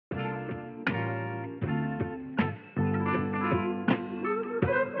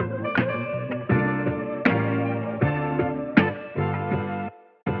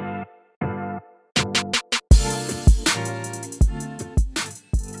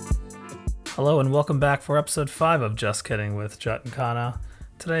Hello and welcome back for episode 5 of Just Kidding with Jet and Kana.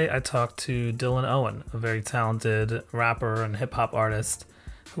 Today I talked to Dylan Owen, a very talented rapper and hip hop artist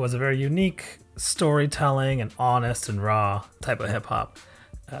who has a very unique storytelling and honest and raw type of hip hop.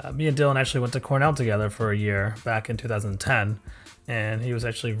 Me and Dylan actually went to Cornell together for a year back in 2010, and he was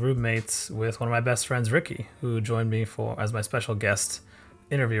actually roommates with one of my best friends, Ricky, who joined me as my special guest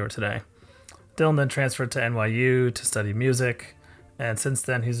interviewer today. Dylan then transferred to NYU to study music. And since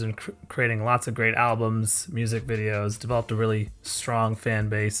then, he's been creating lots of great albums, music videos, developed a really strong fan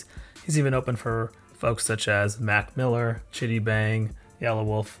base. He's even opened for folks such as Mac Miller, Chitty Bang, Yellow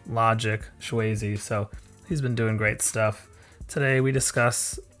Wolf, Logic, Shwazy. So he's been doing great stuff. Today we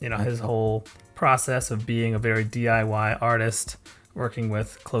discuss, his whole process of being a very DIY artist, working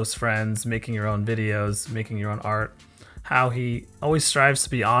with close friends, making your own videos, making your own art, how he always strives to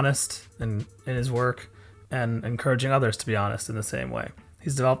be honest in his work, and encouraging others to be honest in the same way.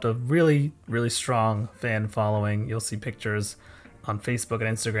 He's developed a really, really strong fan following. You'll see pictures on Facebook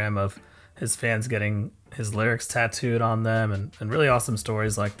and Instagram of his fans getting his lyrics tattooed on them and really awesome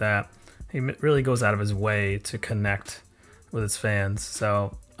stories like that. He really goes out of his way to connect with his fans.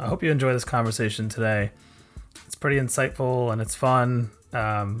 So I hope you enjoy this conversation today. It's pretty insightful and it's fun.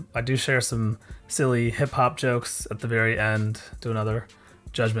 I do share some silly hip hop jokes at the very end, do another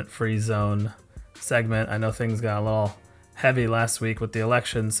judgment-free zone segment. I know things got a little heavy last week with the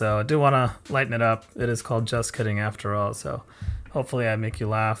election, so I do want to lighten it up. It is called Just Kidding after all, so hopefully I make you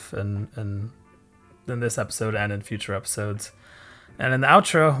laugh and in this episode and in future episodes. And in the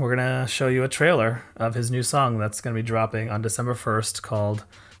outro, we're going to show you a trailer of his new song that's going to be dropping on December 1st called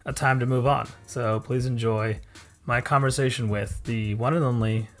A Time to Move On. So please enjoy my conversation with the one and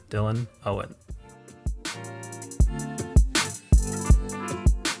only Dylan Owen.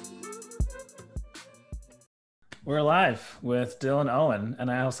 We're live with Dylan Owen, and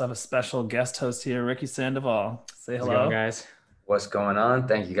I also have a special guest host here, Ricky Sandoval. Say hello. How's it going, guys? What's going on?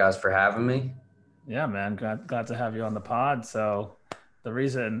 Thank you guys for having me. Yeah, man. Glad to have you on the pod. So the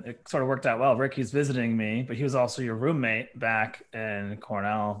reason it sort of worked out well, Ricky's visiting me, but he was also your roommate back in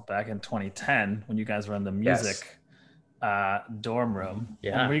Cornell back in 2010 when you guys were in the music dorm room.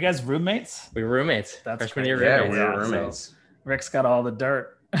 Yeah. And were you guys roommates? We were roommates. That's freshman great. year Yeah, roommates. we were So roommates. Rick's got all the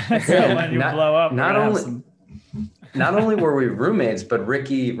dirt. So when you blow up, Not only were we roommates, but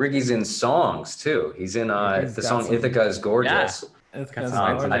Ricky's in songs too. He's in the song Ithaca is Gorgeous.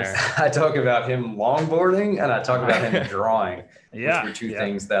 I talk about him longboarding and I talk about him drawing. Yeah. Which were two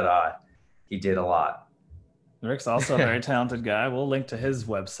things that he did a lot. Rick's also a very talented guy. We'll link to his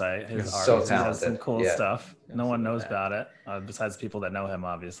website, his art. So He has talented. some cool stuff. No one knows about it, besides people that know him,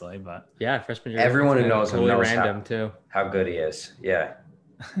 obviously. But Yeah, freshman year. Everyone who knows him totally knows random too. how good he is. Yeah.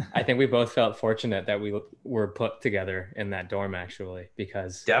 I think we both felt fortunate that we were put together in that dorm actually,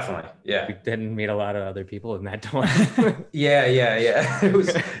 because Definitely. Yeah. we didn't meet a lot of other people in that dorm. Yeah. It was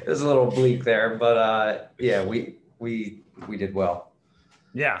a little bleak there, but we did well.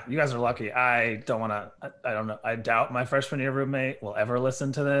 yeah, you guys are lucky. I don't know. I doubt my freshman year roommate will ever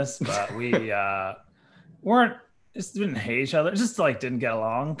listen to this, but we didn't hate each other. Just didn't get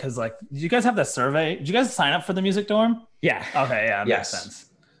along. Cause did you guys have the survey? Did you guys sign up for the music dorm? Yeah. Okay. Yeah. That Yes. makes sense.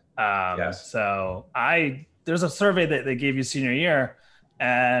 Yes. So there's a survey that they gave you senior year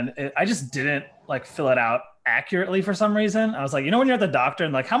and I just didn't fill it out accurately for some reason. I was like, when you're at the doctor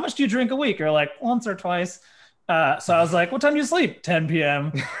and how much do you drink a week? You're like once or twice. So I was like, what time do you sleep? 10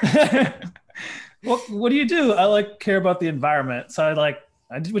 p.m. What do you do? I care about the environment. So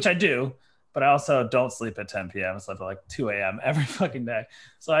I did, which I do, but I also don't sleep at 10 p.m. I slept at 2 a.m. every fucking day.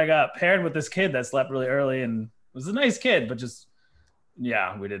 So I got paired with this kid that slept really early and was a nice kid, but just,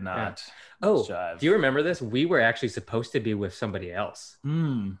 we did not. Oh, jive. do you remember this? We were actually supposed to be with somebody else.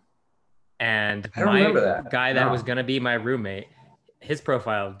 Mm. And I don't remember that. guy that No. was going to be my roommate, his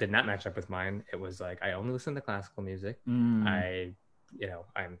profile did not match up with mine. It was I only listen to classical music. Mm.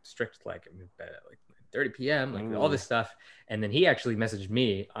 I'm strict, I'm in bed at 30 p.m., all this stuff. And then he actually messaged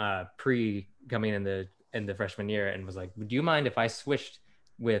me pre coming in the freshman year and was like, would you mind if I switched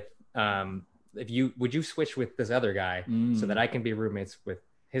with, would you switch with this other guy so that I can be roommates with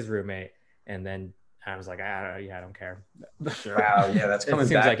his roommate? And then I was like, I don't care. Sure. Wow. Yeah. That's coming It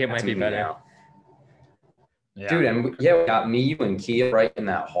seems back like it might to be me better. now. Yeah. Dude, and we got me, you, and Kia right in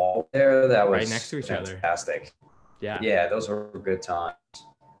that hall there. That was Right next to each other. fantastic. Yeah, Yeah, those were good times.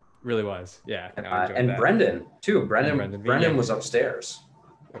 really was. Yeah. No, I enjoyed And that. Brendan too. Brendan Brendan was upstairs.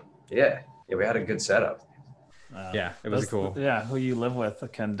 Yeah, we had a good setup. Yeah, it was cool. Yeah, who you live with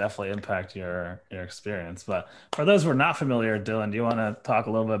can definitely impact your experience. But for those who are not familiar, Dylan, do you want to talk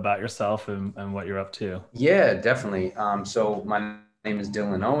a little bit about yourself and what you're up to? Yeah, definitely. So my name is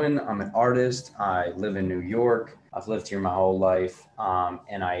Dylan Owen. I'm an artist. I live in New York. I've lived here my whole life.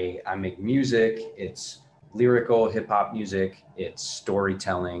 And I make music. It's lyrical hip hop music. It's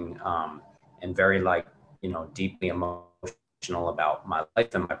storytelling, and very like, deeply emotional about my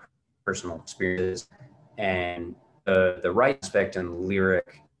life and my personal experiences. And the right aspect and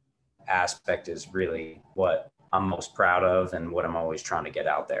lyric aspect is really what I'm most proud of and what I'm always trying to get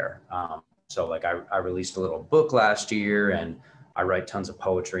out there. So like I released a little book last year, and I write tons of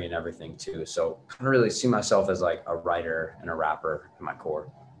poetry and everything too. So I really see myself as like a writer and a rapper at my core.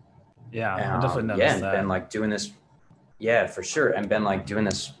 Yeah, I definitely noticed and that. been like doing this, yeah, for sure. And been like doing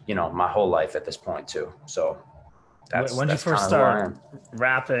this, my whole life at this point too. So when did you first start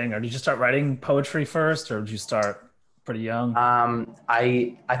rapping, or did you start writing poetry first, or did you start pretty young?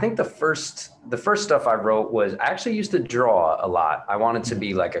 I think the first stuff I wrote was, I actually used to draw a lot. I wanted to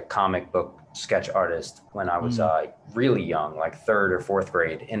be like a comic book sketch artist when I was really young, like third or fourth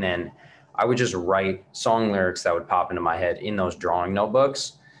grade. And then I would just write song lyrics that would pop into my head in those drawing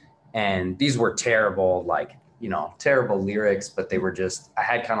notebooks. And these were terrible, like, terrible lyrics, but they were just, I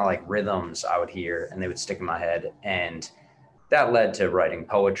had kind of like rhythms I would hear and they would stick in my head. And that led to writing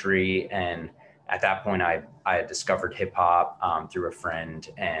poetry. And at that point, I had discovered hip hop through a friend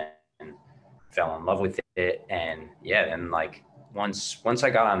and fell in love with it. And and like once I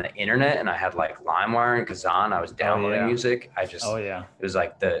got on the internet and I had like LimeWire and Kazan, I was downloading music. It was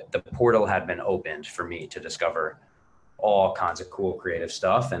like the portal had been opened for me to discover all kinds of cool creative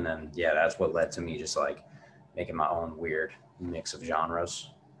stuff. And then, that's what led to me just like making my own weird mix of genres.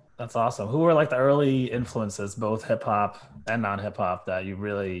 That's awesome. Who were like the early influences, both hip hop and non-hip hop, that you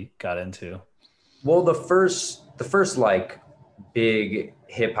really got into? Well, the first like big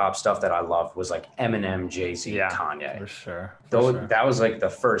hip hop stuff that I loved was like Eminem, Jay-Z, Kanye. For sure. That was like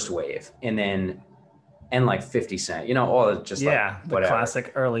the first wave. And like 50 Cent, all just like the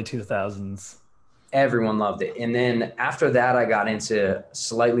classic early 2000s. Everyone loved it. And then after that, I got into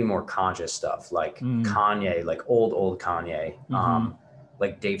slightly more conscious stuff, like Kanye, like old Kanye,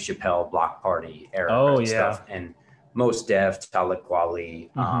 like Dave Chappelle, Block Party era stuff, and Mos Def, Talib Kweli,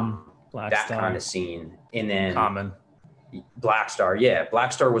 that kind of scene. And then Common. Black Star. Yeah,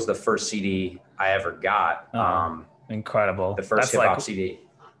 Black Star was the first CD I ever got. Incredible. The first hip hop CD.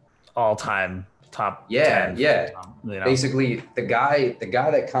 All time top. Yeah, 10, Basically, the guy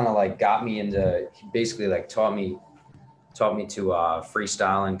that kind of like got me into, he basically like taught me to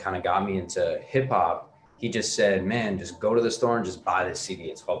freestyle and kind of got me into hip hop. He just said, "Man, just go to the store and just buy this CD.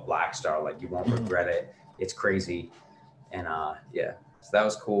 It's called Black Star. Like, you won't regret it. It's crazy." And so that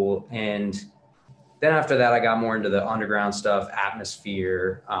was cool. And then after that, I got more into the underground stuff,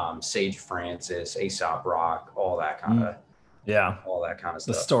 Atmosphere, Sage Francis, Aesop Rock, all that kind of all that kind of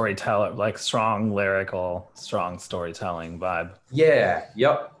stuff. The storyteller, like strong lyrical, strong storytelling vibe. Yeah,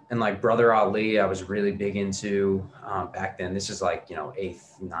 yep. And like Brother Ali, I was really big into back then. This is like,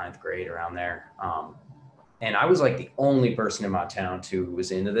 8th, 9th grade, around there. And I was like the only person in my town who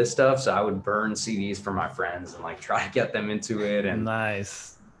was into this stuff. So I would burn CDs for my friends and like try to get them into it. And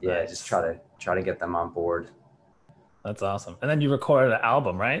nice. Just try to get them on board. That's awesome. And then you recorded an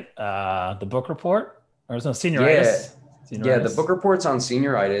album, right? The Book Report, or was it Senioritis? Yeah, the Book Report's on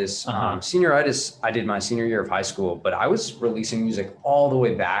Senioritis. Senioritis, I did my senior year of high school, but I was releasing music all the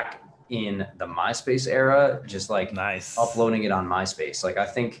way back in the MySpace era, just like uploading it on MySpace. Like, I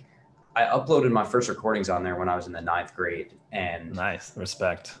think I uploaded my first recordings on there when I was in the 9th grade. And nice.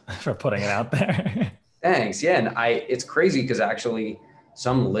 Respect for putting it out there. Thanks. Yeah. And it's crazy because actually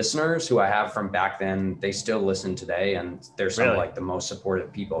some listeners who I have from back then, they still listen today, and they're some of like the most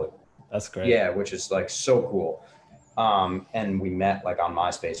supportive people. That's great. Yeah, which is like so cool. And we met like on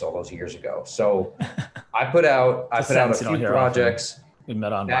MySpace all those years ago. So I put out a few projects. We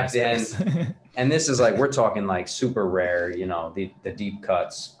met on back MySpace. Then, and this is like, we're talking like super rare, the deep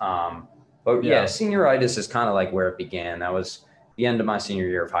cuts. But Senioritis is kind of like where it began. That was the end of my senior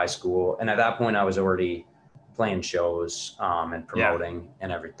year of high school. And at that point I was already playing shows and promoting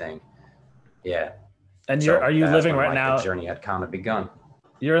and everything. Yeah. And are you living right now? The journey had kind of begun.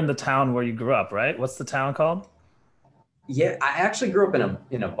 You're in the town where you grew up, right? What's the town called? Yeah, I actually grew up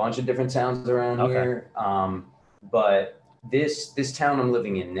in a bunch of different towns around here. But this town I'm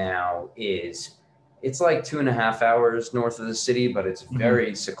living in now it's like 2.5 hours north of the city, but it's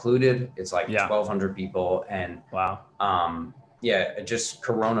very secluded. It's like 1,200 people. And just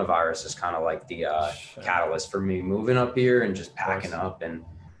coronavirus is kind of like the catalyst for me moving up here and just packing up. And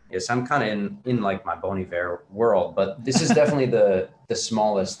yes, I'm kind of in like my Bon Iver world, but this is definitely the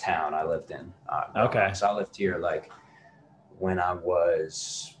smallest town I lived in. So I lived here like when I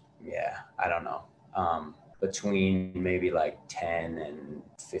was, I don't know. between maybe like 10 and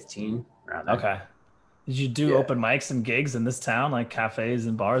 15 around there. Okay. Did you do open mics and gigs in this town, like cafes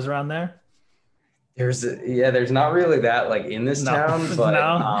and bars around there? There's not really that like in this town, but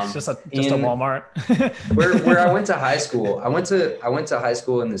it's just a Walmart. where I went to high school. I went to high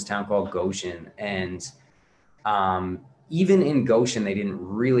school in this town called Goshen, and even in Goshen, they didn't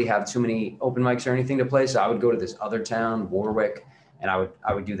really have too many open mics or anything to play. So I would go to this other town, Warwick, and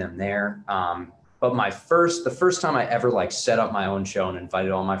I would do them there. But the first time I ever like set up my own show and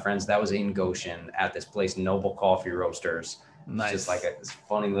invited all my friends, that was in Goshen at this place, Noble Coffee Roasters. Nice. It's just like this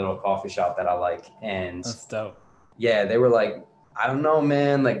funny little coffee shop that I like. And that's dope. Yeah, they were like, I don't know,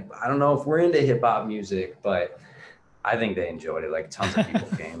 man. Like, I don't know if we're into hip hop music, but I think they enjoyed it. Like tons of people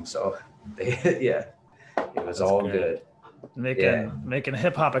came. So it was all good. Making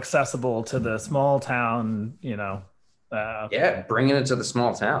hip hop accessible to the small town, bringing it to the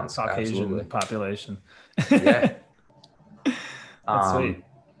small towns. Caucasian population. Yeah. That's sweet.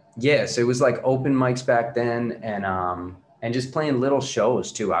 Yeah, so it was like open mics back then, and just playing little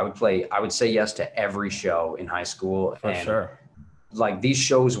shows too. I would say yes to every show in high school. For sure. Like these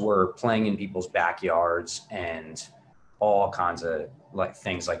shows were playing in people's backyards and all kinds of like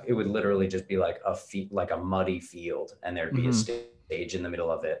things. Like it would literally just be like a muddy field, and there'd be a stage in the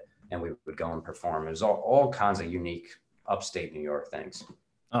middle of it, and we would go and perform. It was all kinds of unique upstate New York things.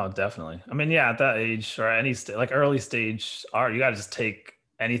 Oh, definitely. I mean, yeah, at that age or any like early stage art, you got to just take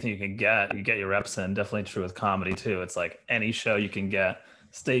anything you can get. You get your reps in. Definitely true with comedy too. It's like any show you can get,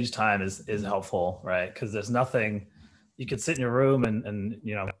 stage time is helpful, right? Because there's nothing, you could sit in your room and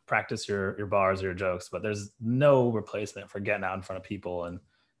practice your bars or your jokes, but there's no replacement for getting out in front of people and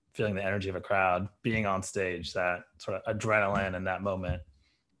feeling the energy of a crowd, being on stage, that sort of adrenaline in that moment.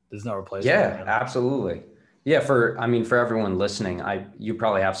 There's no replacement. Yeah, absolutely. Yeah, for everyone listening, you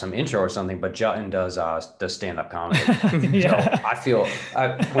probably have some intro or something, but Jutton does stand-up comedy. Yeah. So I feel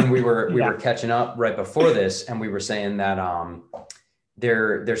when we were catching up right before this, and we were saying that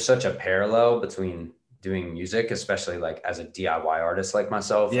there's such a parallel between doing music, especially like as a DIY artist like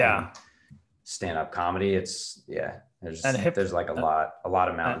myself. Yeah. And stand-up comedy, there's like a lot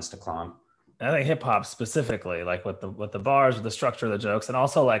of mountains to climb. I think hip hop specifically, like with the bars, with the structure of the jokes, and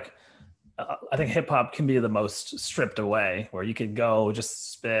also like. I think hip hop can be the most stripped away, where you could go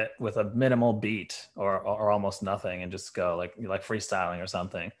just spit with a minimal beat or almost nothing and just go like freestyling or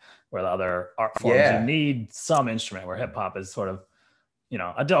something, where the other art forms you need some instrument, where hip hop is sort of,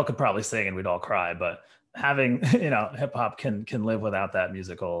 Adele could probably sing and we'd all cry, but having, hip hop can live without that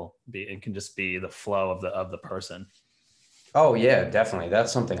musical beat. It can just be the flow of the person. Oh yeah, definitely.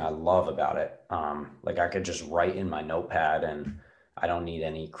 That's something I love about it. Like I could just write in my notepad and I don't need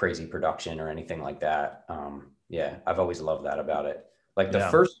any crazy production or anything like that. I've always loved that about it. Like the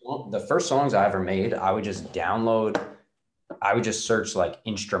first songs I ever made, I would just search like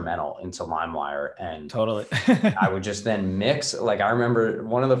instrumental into LimeWire, and totally I would just then mix. Like I remember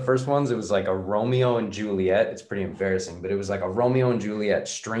one of the first ones, it was like a Romeo and Juliet. It's pretty embarrassing, but it was like a Romeo and Juliet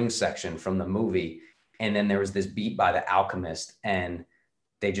string section from the movie. And then there was this beat by The Alchemist, and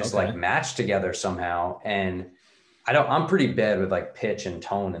they just like matched together somehow. And I'm pretty bad with like pitch and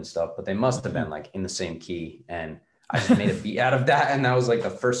tone and stuff, but they must have been like in the same key. And I just made a beat out of that. And that was like the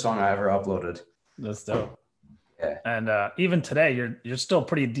first song I ever uploaded. That's dope. Yeah. And even today, you're still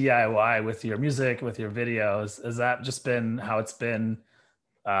pretty DIY with your music, with your videos. Has that just been how it's been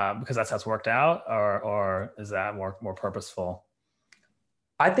because that's how it's worked out, or is that more purposeful?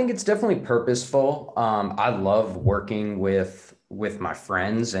 I think it's definitely purposeful. I love working with my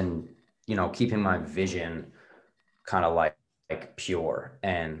friends and, keeping my vision kind of like pure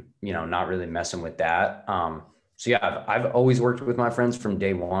and, not really messing with that. So yeah, I've always worked with my friends from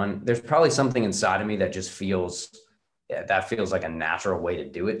day one. There's probably something inside of me that just feels like a natural way to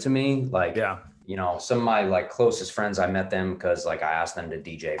do it to me. Like, some of my like closest friends, I met them because like I asked them to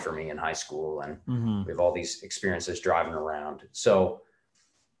DJ for me in high school, and we have all these experiences driving around. So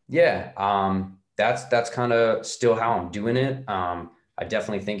yeah, that's kind of still how I'm doing it. I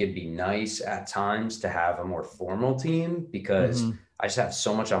definitely think it'd be nice at times to have a more formal team because I just have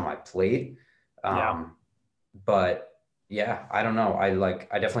so much on my plate. But yeah, I don't know. I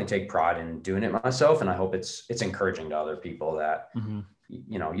definitely take pride in doing it myself, and I hope it's encouraging to other people that,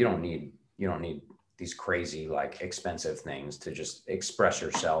 you don't need these crazy, like expensive things to just express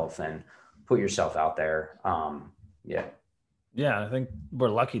yourself and put yourself out there. Yeah, I think we're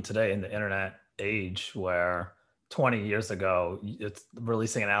lucky today in the internet age where 20 years ago, it's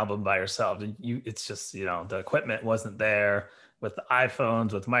releasing an album by yourself. It's just, the equipment wasn't there with the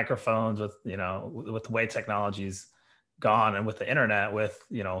iPhones, with microphones, with the way technology's gone, and with the internet, with,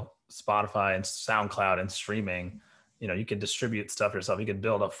 Spotify and SoundCloud and streaming, you could distribute stuff yourself. You could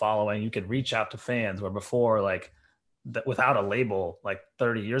build a following. You could reach out to fans, where before, like, without a label, like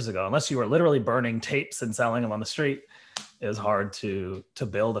 30 years ago, unless you were literally burning tapes and selling them on the street, it was hard to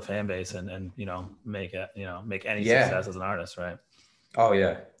build a fan base and make it, make any success as an artist, right? Oh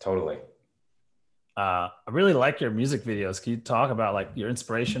yeah, totally. I really like your music videos. Can you talk about like your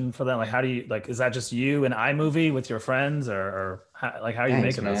inspiration for them? Like, how do you, like, is that just you and iMovie with your friends, or how are you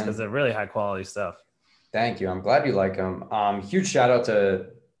making those? Because they're really high quality stuff. Thank you. I'm glad you like them. Huge shout out to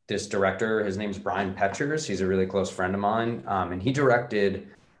this director. His name's Brian Petchers. He's a really close friend of mine. And he directed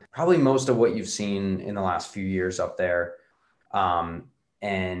probably most of what you've seen in the last few years up there.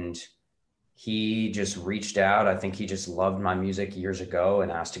 And he just reached out. I think he just loved my music years ago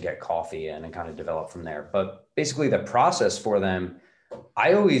and asked to get coffee and it kind of developed from there. But basically the process for them,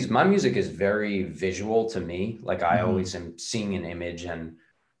 my music is very visual to me. Like I always am seeing an image and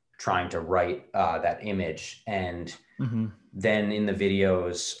trying to write that image. And then in the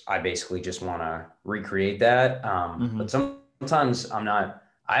videos, I basically just want to recreate that. But sometimes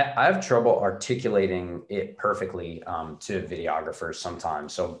I have trouble articulating it perfectly to videographers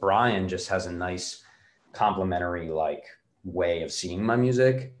sometimes. So Brian just has a nice complimentary like way of seeing my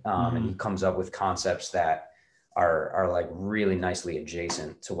music. And he comes up with concepts that are like really nicely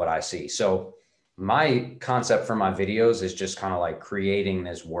adjacent to what I see. So my concept for my videos is just kind of like creating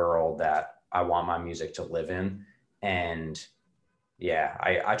this world that I want my music to live in. And yeah,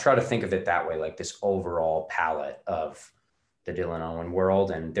 I try to think of it that way, like this overall palette of the Dylan Owen world.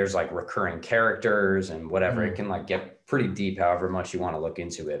 And there's like recurring characters and whatever. It can like get pretty deep however much you want to look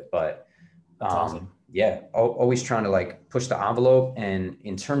into it. But awesome. Yeah, always trying to like push the envelope. And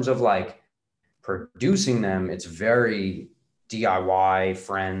in terms of like producing them, it's very DIY,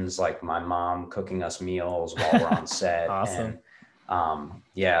 friends, like my mom cooking us meals while we're on set. Awesome. And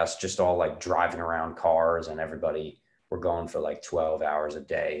yeah, it's just all like driving around cars and we're going for like 12 hours a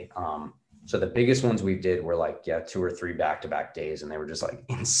day. So the biggest ones we did were like, 2 or 3 back-to-back days, and they were just like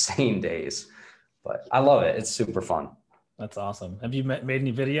insane days, but I love it. It's super fun. That's awesome. Have you made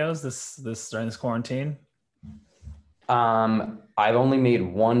any videos this during this quarantine? I've only made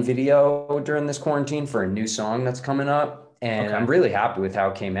one video during this quarantine for a new song that's coming up. And I'm really happy with how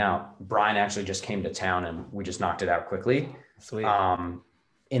it came out. Brian actually just came to town and we just knocked it out quickly. Sweet. And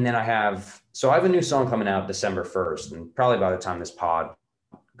then I have a new song coming out December 1st. And probably by the time this pod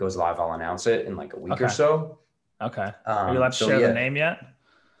goes live, I'll announce it in like a week or so. Okay. Are you allowed to share the name yet?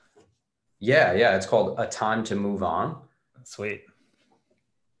 Yeah. It's called A Time to Move On. Sweet.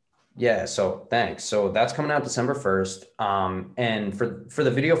 Yeah. So thanks. So that's coming out December 1st. And for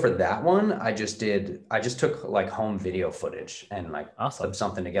the video for that one, I just took like home video footage and like put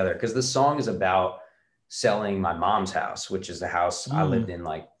something together. Cause the song is about selling my mom's house, which is the house I lived in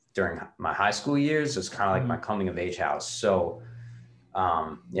like during my high school years. It's kind of like my coming of age house. So,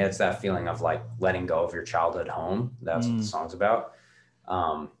 it's that feeling of like letting go of your childhood home. That's what the song's about.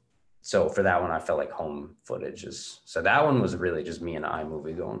 So for that one, I felt like home footage so that one was really just me and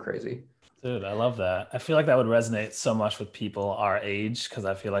iMovie going crazy. Dude, I love that. I feel like that would resonate so much with people our age, because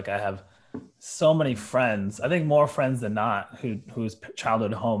I feel like I have so many friends, I think more friends than not, whose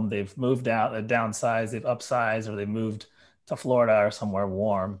childhood home, they've moved out, they've downsized, they've upsized, or they moved to Florida or somewhere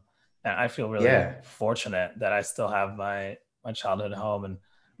warm. And I feel really fortunate that I still have my childhood home. And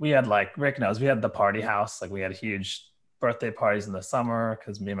we had, like Rick knows, we had the party house. Like we had huge birthday parties in the summer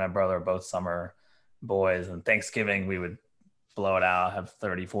because me and my brother are both summer boys, and Thanksgiving we would blow it out, have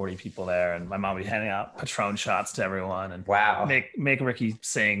 30, 40 people there, and my mom would be handing out Patron shots to everyone and make Ricky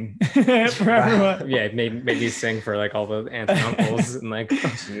sing for everyone. Yeah, made me sing for like all the aunts and uncles and like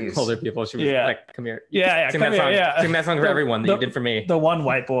older people. She was like, come here. Sing that song for everyone that you did for me. The one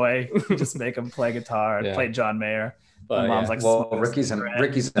white boy, just make him play guitar and play John Mayer. But mom's like, well, Ricky's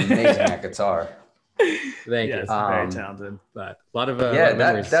amazing at guitar. Thank you. Very talented. But a lot of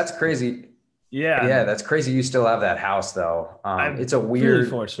memories. That's crazy. Yeah, that's crazy. You still have that house though. It's a weird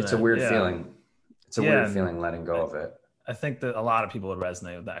feeling. It's a weird feeling letting go of it. I think that a lot of people would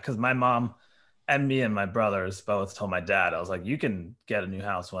resonate with that, because my mom and me and my brothers both told my dad, I was like, you can get a new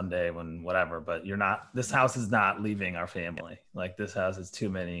house one day when whatever, but this house is not leaving our family. Like this house is too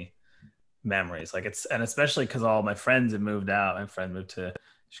many memories. Like and especially because all my friends have moved out. My friend moved to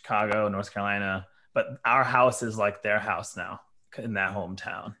Chicago, North Carolina, but our house is like their house now in that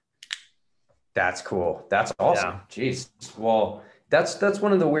hometown. That's cool. That's awesome. Yeah. Jeez. Well, that's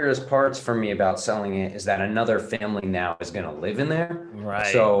one of the weirdest parts for me about selling it, is that another family now is going to live in there. Right.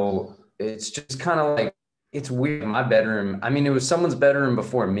 So it's just kind of like, it's weird. My bedroom, I mean, it was someone's bedroom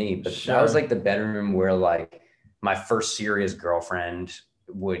before me, but that was like the bedroom where like my first serious girlfriend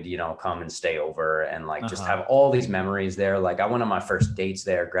would, come and stay over and like just have all these memories there. Like I went on my first dates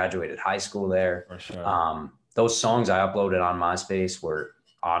there, graduated high school there. For sure. Those songs I uploaded on MySpace were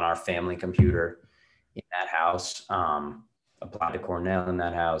on our family computer in that house. Applied to Cornell in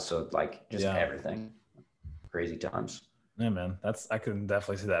that house. So like just everything. Crazy times. Yeah, man. I can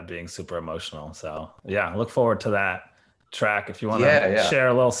definitely see that being super emotional. So yeah, look forward to that track. If you want to share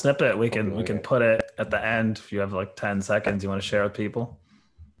a little snippet, we can put it at the end. If you have like 10 seconds you want to share with people.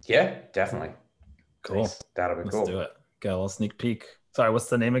 Yeah, definitely. Cool. Thanks. That'll be cool. Let's do it. Get a little sneak peek. Sorry, what's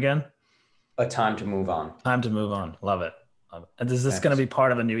the name again? A Time to Move On. Time to Move On. Love it. And is this going to be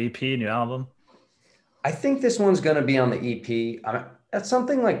part of a new EP, new album? I think this one's going to be on the EP. That's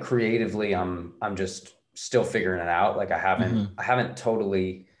something like creatively I'm just still figuring it out. Like I haven't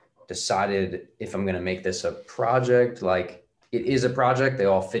totally decided if I'm going to make this a project. Like it is a project. They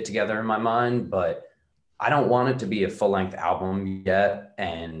all fit together in my mind, but I don't want it to be a full-length album yet.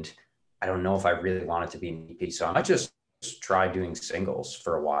 And I don't know if I really want it to be an EP. So I might just try doing singles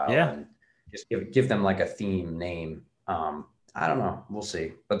for a while and just give them like a theme name. I don't know. We'll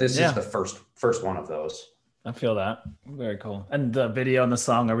see. But this is the first one of those. I feel that. Very cool. And the video and the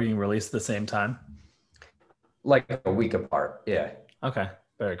song are being released at the same time? Like a week apart. Yeah. Okay.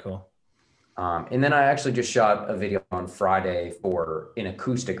 Very cool. And then I actually just shot a video on Friday for an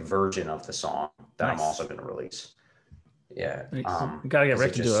acoustic version of the song that I'm also going to release. Yeah. You gotta get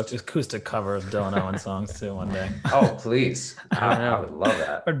Rick to do an acoustic cover of Dylan Owen songs too one day. Oh, please. I would love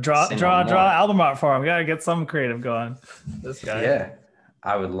that. Or draw album art for him. We gotta get some creative going. This guy. Yeah.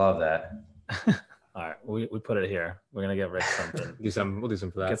 I would love that. All right. We put it here. We're gonna get Rick something. We'll do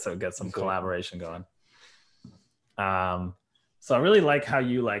some for that. Get some collaboration going. So I really like how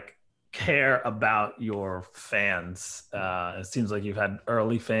you like care about your fans. It seems like you've had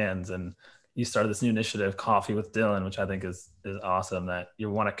early fans and you started this new initiative, Coffee with Dylan, which I think is awesome, that you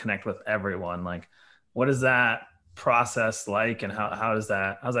want to connect with everyone. Like, what is that process like, and how's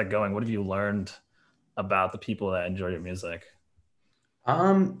that going? What have you learned about the people that enjoy your music?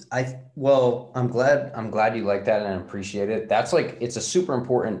 I'm glad you like that and appreciate it. That's like, it's a super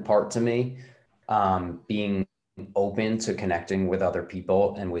important part to me, being open to connecting with other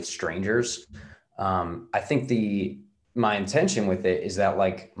people and with strangers. I think my intention with it is that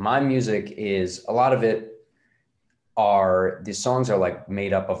like my music is, a lot of it these songs are like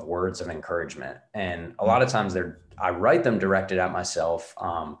made up of words of encouragement. And a lot of times I write them directed at myself,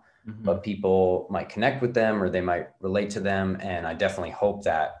 but people might connect with them or they might relate to them. And I definitely hope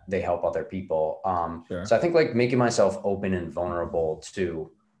that they help other people. Sure. So I think like making myself open and vulnerable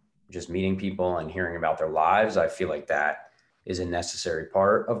to just meeting people and hearing about their lives, I feel like that is a necessary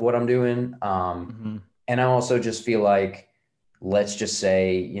part of what I'm doing. And I also just feel like, let's just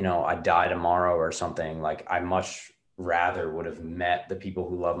say, I die tomorrow or something, like I much rather would have met the people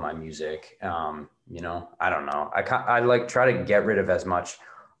who love my music. I don't know. I like try to get rid of as much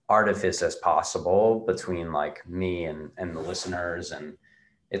artifice as possible between like me and the listeners. And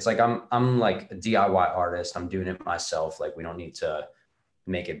it's like, I'm like a DIY artist. I'm doing it myself. Like we don't need to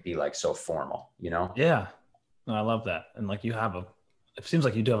make it be like so formal, Yeah. No, I love that. And like it seems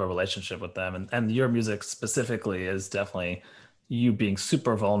like you do have a relationship with them, and your music specifically is definitely you being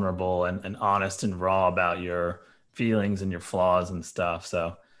super vulnerable and honest and raw about your feelings and your flaws and stuff.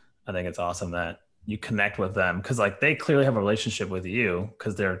 So I think it's awesome that you connect with them, because like they clearly have a relationship with you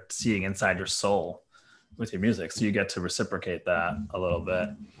because they're seeing inside your soul with your music. So you get to reciprocate that a little bit.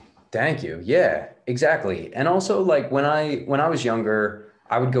 Thank you. Yeah, exactly. And also like when I was younger,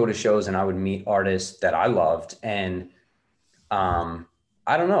 I would go to shows and I would meet artists that I loved. And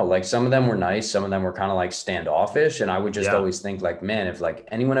I don't know, like some of them were nice. Some of them were kind of like standoffish. And I would just always think like, man, if like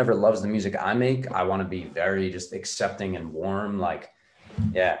anyone ever loves the music I make, I want to be very just accepting and warm. Like,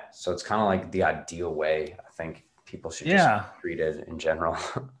 yeah. So it's kind of like the ideal way I think people should just treat it in general.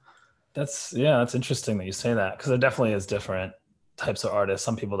 That's interesting that you say that, because there definitely is different types of artists.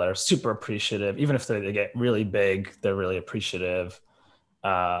 Some people that are super appreciative, even if they get really big, they're really appreciative.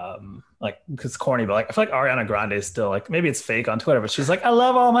 Like, it's corny, but like I feel like Ariana Grande is still like, maybe it's fake on Twitter, but she's like, I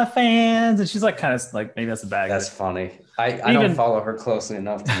love all my fans, and she's like kind of like, maybe that's a bag. That's funny. I don't follow her closely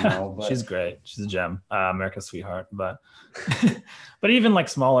enough to know, but she's great. She's a gem, America's sweetheart. But but even like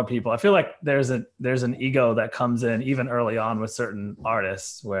smaller people, I feel like there's an ego that comes in even early on with certain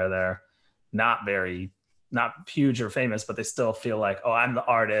artists where they're not huge or famous, but they still feel like, oh, I'm the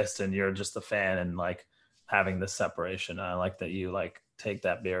artist and you're just the fan, and like having this separation. I like that you like take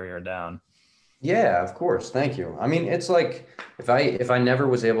that barrier down. Yeah, of course. Thank you. I mean, it's like if I never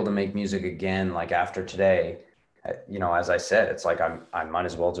was able to make music again, like after today, as I said, it's like I might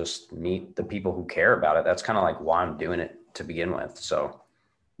as well just meet the people who care about it. That's kind of like why I'm doing it to begin with. So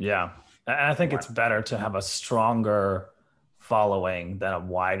Yeah. And I think it's better to have a stronger following than a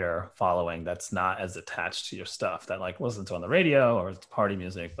wider following that's not as attached to your stuff, that like listens to on the radio or it's party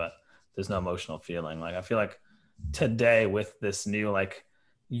music, but there's no emotional feeling. Like I feel like today with this new like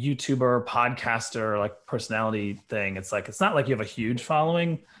YouTuber, podcaster, like personality thing, it's like, it's not like you have a huge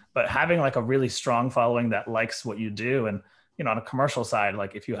following, but having like a really strong following that likes what you do. And, you know, on a commercial side,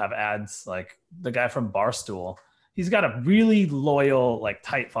 like if you have ads, like the guy from Barstool, he's got a really loyal, like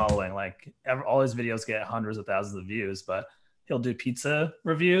tight following. Like all his videos get hundreds of thousands of views, but he'll do pizza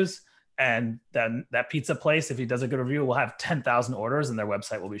reviews. And then that pizza place, if he does a good review, will have 10,000 orders and their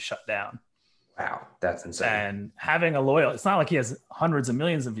website will be shut down. Wow, that's insane. And having a loyal, it's not like he has hundreds of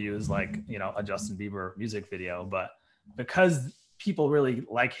millions of views like, you know, a Justin Bieber music video, but because people really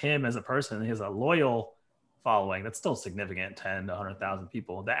like him as a person, he has a loyal following that's still significant, 10 to 100,000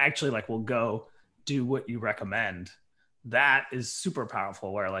 people that actually like will go do what you recommend. That is super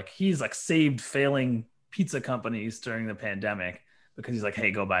powerful, where like he's like saved failing pizza companies during the pandemic because he's like,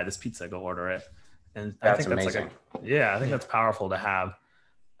 hey, go buy this pizza, go order it. And I think that's amazing. I think that's powerful to have.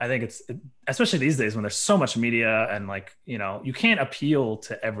 I think especially these days when there's so much media and like, you know, you can't appeal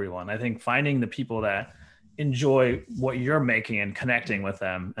to everyone. I think finding the people that enjoy what you're making and connecting with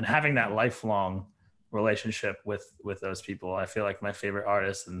them and having that lifelong relationship with those people. I feel like my favorite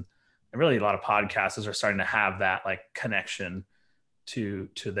artists and really a lot of podcasters are starting to have that like connection to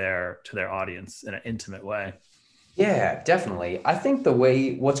their audience in an intimate way. Yeah, definitely. I think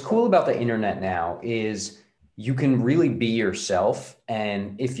what's cool about the internet now is you can really be yourself.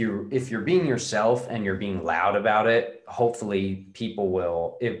 And if you're being yourself and you're being loud about it, hopefully people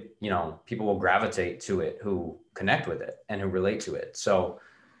will gravitate to it, who connect with it and who relate to it. So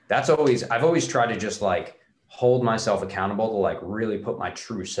I've always tried to just like hold myself accountable to like really put my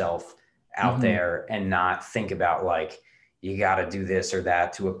true self out there and not think about like, you got to do this or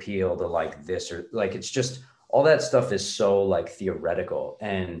that to appeal to like this, or like, it's just, all that stuff is so like theoretical.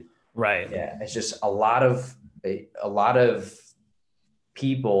 And yeah, it's just a lot of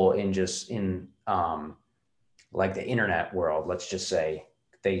people in like the internet world, let's just say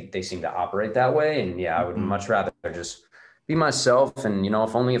they seem to operate that way. And yeah, I would much rather just be myself. And, you know,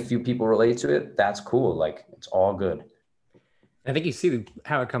 if only a few people relate to it, that's cool. Like it's all good. I think you see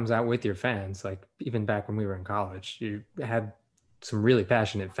how it comes out with your fans. Like even back when we were in college, you had some really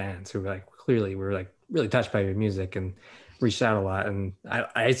passionate fans who were like, clearly were like really touched by your music and reached out a lot. And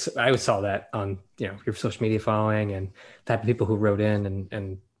I saw that on, you know, your social media following and type of people who wrote in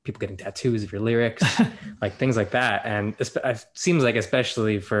and people getting tattoos of your lyrics, like things like that. And it seems like,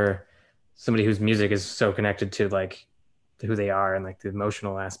 especially for somebody whose music is so connected to like who they are and like the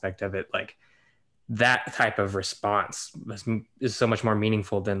emotional aspect of it, like that type of response is so much more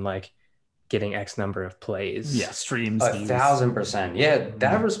meaningful than like getting X number of plays. Yeah, streams. 1,000%. Yeah,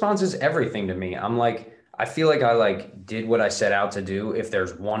 that response is everything to me. I'm like, I feel like I like did what I set out to do. If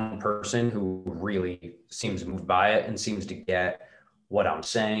there's one person who really seems moved by it and seems to get what I'm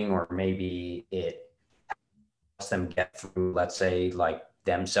saying, or maybe it helps them get through, let's say, like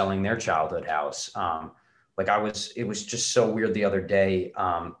them selling their childhood house. It was just so weird the other day.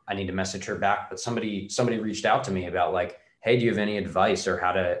 I need to message her back, but somebody reached out to me about like, hey, do you have any advice or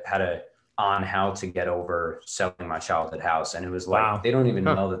how to get over selling my childhood house? And it was like, wow, they don't even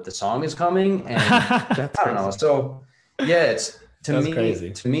know that the song is coming. And I don't know. So yeah,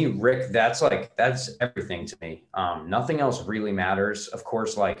 to me, Rick, that's everything to me. Nothing else really matters. Of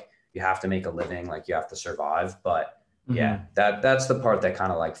course, like you have to make a living, like you have to survive, but yeah, that's the part that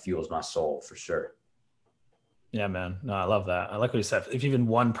kind of like fuels my soul for sure. Yeah, man. No, I love that. I like what you said. If even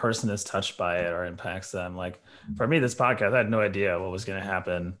one person is touched by it or impacts them, like for me, this podcast, I had no idea what was going to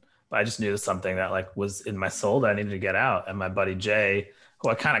happen, but I just knew something that like was in my soul that I needed to get out. And my buddy Jay, who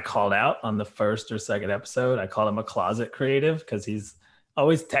I kind of called out on the first or second episode, I called him a closet creative because he's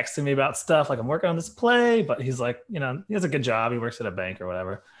always texting me about stuff. Like I'm working on this play, but he's like, you know, he has a good job. He works at a bank or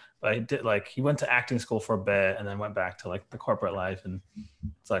whatever. But he went to acting school for a bit and then went back to like the corporate life. And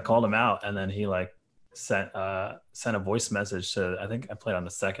so I called him out, and then he like sent a voice message to, I think I played on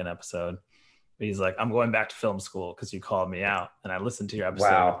the second episode, but he's like, I'm going back to film school because you called me out. And I listened to your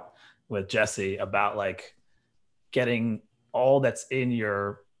episode with Jesse about like getting all that's in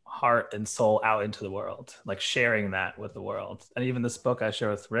your heart and soul out into the world, like sharing that with the world. And even this book I share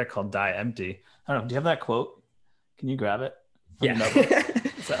with Rick called Die Empty. I don't know, do you have that quote? Can you grab it? Yeah.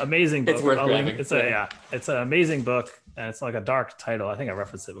 It's an amazing book. It's worth grabbing. It's an amazing book, and it's like a dark title. I think I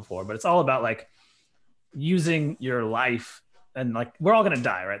referenced it before, but it's all about like using your life, and like we're all gonna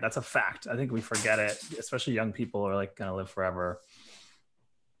die, right? That's a fact. I think we forget it, especially young people are like gonna live forever.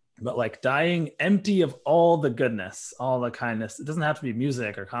 but like dying empty of all the goodness, all the kindness. It doesn't have to be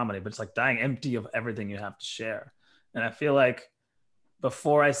music or comedy, but it's like dying empty of everything you have to share. And I feel like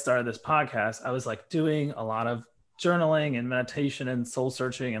before I started this podcast, I was like doing a lot of journaling and meditation and soul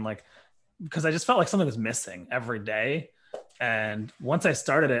searching, and like, because I just felt like something was missing every day. And once I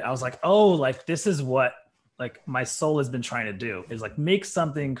started it, I was like, oh, like this is what like my soul has been trying to do, is like make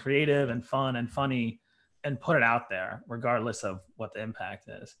something creative and fun and funny and put it out there regardless of what the impact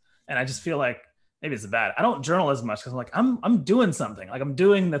is. And I just feel like maybe it's bad. I don't journal as much because I'm like, I'm doing something, like I'm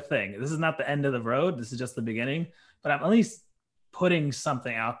doing the thing. This is not the end of the road. This is just the beginning, but I'm at least putting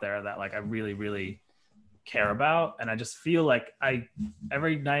something out there that like I really, really care about. And I just feel like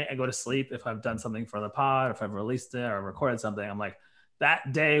every night I go to sleep, if I've done something for the pod, if I've released it or recorded something, I'm like,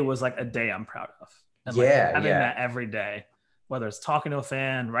 that day was like a day I'm proud of. And like having that every day, whether it's talking to a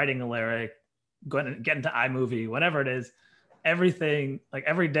fan, writing a lyric, getting to iMovie, whatever it is, everything, like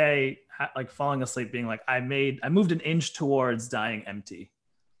every day, like falling asleep being like, I moved an inch towards dying empty.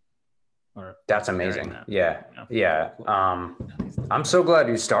 That's amazing. That. Yeah. I'm so glad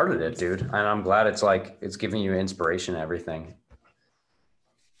you started it, dude. And I'm glad it's giving you inspiration and everything.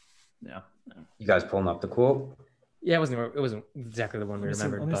 Yeah. You guys pulling up the quote? Yeah, it wasn't exactly the one we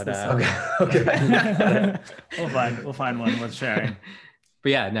remembered, but okay. We'll find one worth sharing.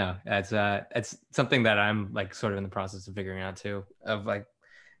 But yeah, no, it's something that I'm like sort of in the process of figuring out too, of like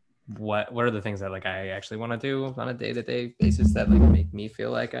what are the things that like I actually want to do on a day-to-day basis that like make me feel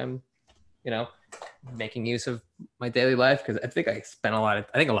like I'm, making use of my daily life. Because I think I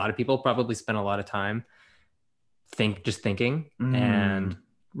think a lot of people probably spend a lot of time thinking and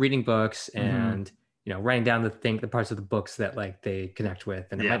reading books and writing down the parts of the books that like they connect with,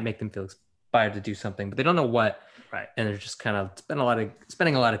 and it might make them feel inspired to do something, but they don't know what. Right. And they're just kind of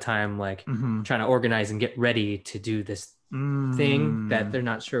spending a lot of time like trying to organize and get ready to do this thing that they're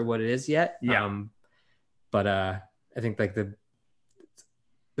not sure what it is yet. Yeah. But I think like the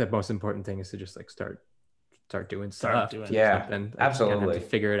most important thing is to just like start doing stuff. And absolutely have to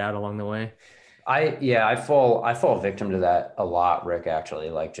figure it out along the way. I fall victim to that a lot, Rick, actually.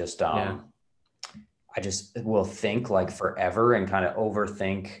 Like just I just will think like forever and kind of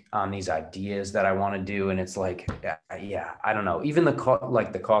overthink on these ideas that I want to do. And it's like, I don't know. Even the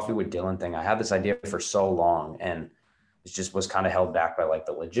Coffee with Dylan thing, I had this idea for so long and it just was kind of held back by like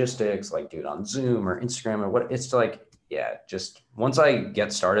the logistics, like do it on Zoom or Instagram or what. It's like, just once I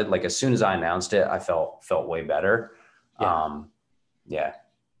get started, like as soon as I announced it, I felt way better. I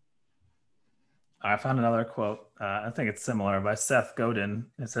found another quote. I think it's similar, by Seth Godin.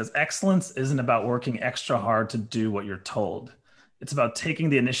 It says, "Excellence isn't about working extra hard to do what you're told. It's about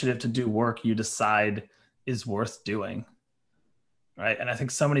taking the initiative to do work you decide is worth doing." Right. And I think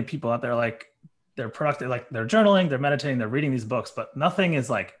so many people out there, like they're productive, like they're journaling, they're meditating, they're reading these books, but nothing is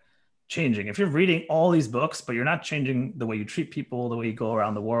like changing. If you're reading all these books, but you're not changing the way you treat people, the way you go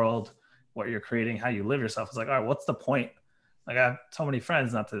around the world, what you're creating, how you live yourself, it's like, all right, what's the point? Like I have so many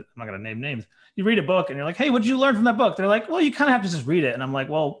friends, I'm not going to name names. You read a book and you're like, hey, what did you learn from that book? They're like, well, you kind of have to just read it. And I'm like,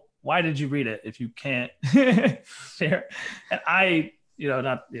 well, why did you read it if you can't share? And I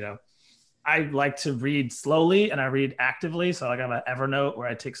like to read slowly and I read actively. So like I have an Evernote where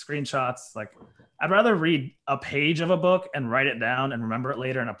I take screenshots. Like I'd rather read a page of a book and write it down and remember it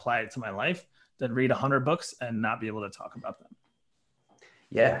later and apply it to my life than read 100 books and not be able to talk about them.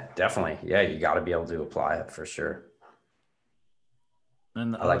 Yeah, definitely. Yeah, you got to be able to apply it for sure.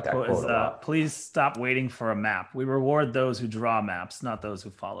 And the other quote is, please stop waiting for a map. We reward those who draw maps, not those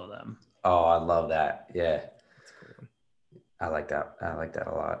who follow them. Oh, I love that. Yeah. That's cool. I like that. I like that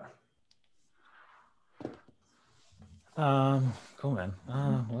a lot. Cool, man.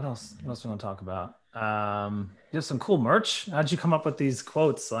 What else? What else do we want to talk about? You have some cool merch. How'd you come up with these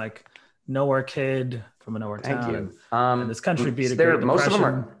quotes? Like nowhere kid from a nowhere town. Thank you. And this country beat a great depression. Most of them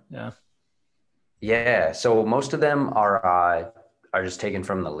are. Yeah. So most of them are just taken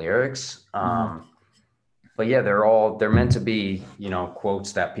from the lyrics. But yeah, they're meant to be,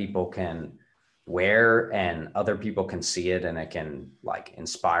 quotes that people can wear and other people can see it and it can like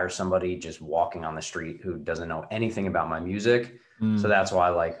inspire somebody just walking on the street who doesn't know anything about my music. So that's why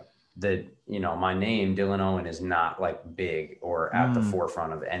like my name Dylan Owen is not like big or at the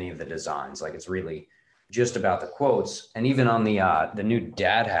forefront of any of the designs. Like it's really just about the quotes. And even on the new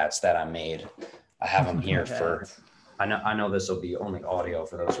dad hats that I made, I have them here for, I know this will be only audio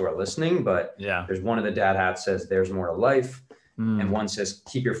for those who are listening, but there's one of the dad hats says there's more to life. And one says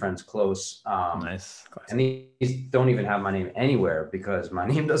keep your friends close. Nice. And these don't even have my name anywhere because my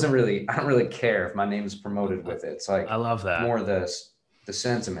name I don't really care if my name is promoted with it. It's like, I love that. More the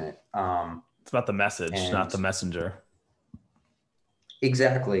sentiment. It's about the message, not the messenger.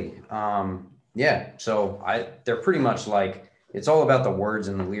 Exactly. Yeah. So they're pretty much like, it's all about the words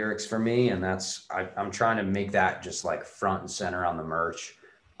and the lyrics for me. And I'm trying to make that just like front and center on the merch.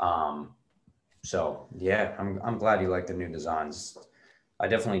 So yeah, I'm glad you like the new designs. I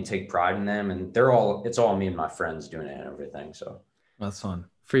definitely take pride in them, and it's all me and my friends doing it and everything. So that's fun.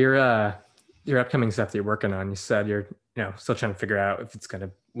 For your upcoming stuff that you're working on, you said you're still trying to figure out if it's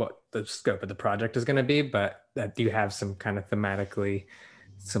what the scope of the project is going to be, but that you have some kind of thematically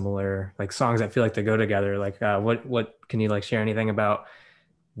similar like songs that feel like they go together. Like what can you like share anything about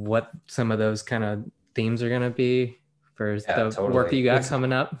what some of those kind of themes are going to be for the work that you got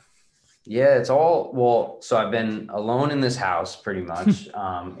coming up? Yeah, it's all, so I've been alone in this house pretty much.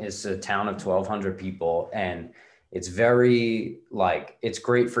 It's a town of 1,200 people, and it's very like, it's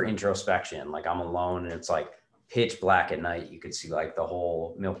great for introspection. Like I'm alone and it's like pitch black at night. You could see like the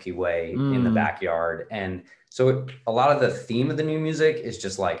whole Milky Way in the backyard. And so a lot of the theme of the new music is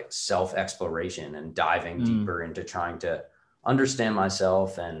just like self-exploration and diving deeper into trying to understand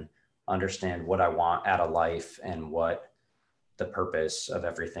myself and understand what I want out of life and what the purpose of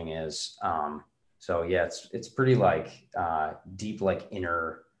everything is. So yeah, it's pretty like deep, like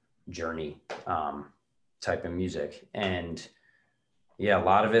inner journey type of music. And yeah, a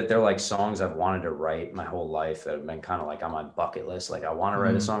lot of it, they're like songs I've wanted to write my whole life that have been kind of like on my bucket list. Like I want to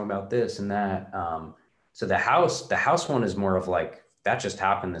write a song about this and that. So the house one is more of like, that just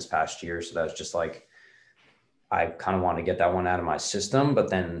happened this past year. So that was just like, I kind of want to get that one out of my system, but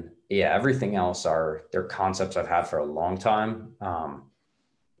then yeah, everything else they're concepts I've had for a long time.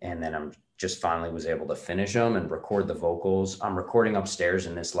 And then I'm just finally was able to finish them and record the vocals. I'm recording upstairs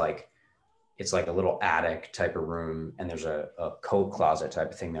in this, like, it's like a little attic type of room. And there's a coat closet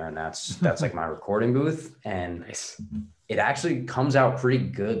type of thing there. And that's like my recording booth. And it actually comes out pretty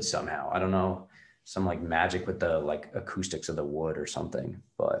good somehow. I don't know, some like magic with the like acoustics of the wood or something,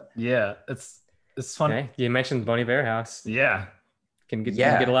 but yeah, it's fun. Okay. You mentioned Bon Iver house. Yeah. Can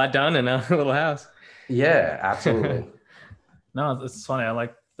get a lot done in a little house. Yeah, absolutely. No, it's funny. I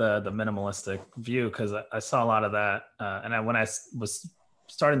like the minimalistic view because I saw a lot of that. And when I was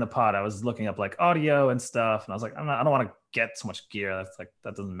starting the pod, I was looking up like audio and stuff. And I was like, I don't want to get so much gear. That's like,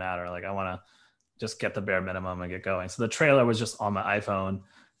 that doesn't matter. Like I want to just get the bare minimum and get going. So the trailer was just on my iPhone,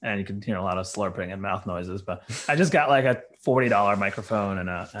 and you can hear a lot of slurping and mouth noises, but I just got like a $40 microphone and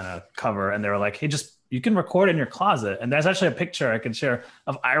a cover. And they were like, hey, you can record in your closet. And there's actually a picture I can share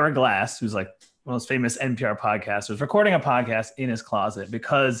of Ira Glass, who's like one of those famous NPR podcasters, recording a podcast in his closet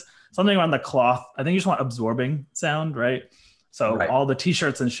because something around the cloth, I think you just want absorbing sound, right? So all the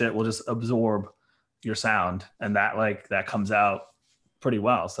t-shirts and shit will just absorb your sound, and that comes out pretty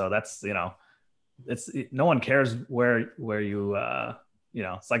well. So that's, it's no one cares where you,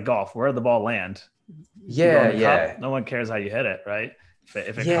 it's like golf, where the ball land. Yeah. Cup, no one cares how you hit it, right?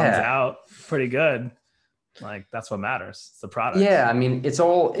 If it comes out pretty good, like that's what matters. It's the product. Yeah, I mean, it's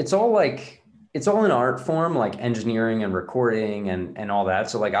all an art form, like engineering and recording and all that.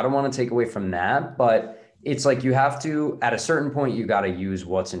 So like, I don't want to take away from that, but it's like you have to, at a certain point, you got to use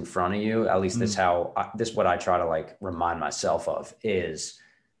what's in front of you. At least this what I try to like remind myself of is,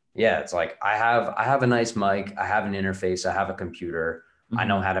 yeah, it's like I have a nice mic, I have an interface, I have a computer. I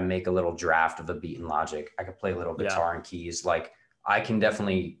know how to make a little draft of a beat in Logic. I could play a little guitar and keys. Like I can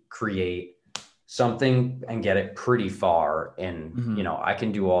definitely create something and get it pretty far. And, I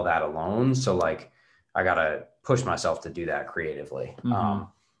can do all that alone. So like, I got to push myself to do that creatively.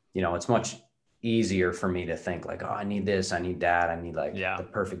 It's much easier for me to think like, oh, I need this, I need that. I need like the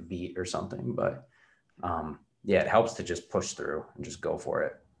perfect beat or something. But it helps to just push through and just go for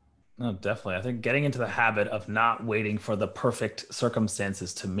it. No, definitely. I think getting into the habit of not waiting for the perfect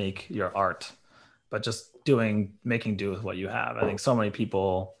circumstances to make your art, but just making do with what you have. I think so many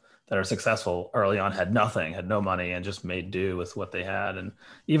people that are successful early on had nothing, had no money, and just made do with what they had. And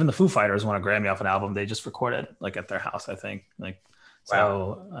even the Foo Fighters won a Grammy off an album they just recorded like at their house, I think.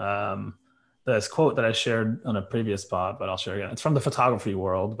 So this quote that I shared on a previous pod, but I'll share again. It's from the photography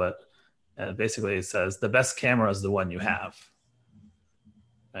world, but basically it says, the best camera is the one you have.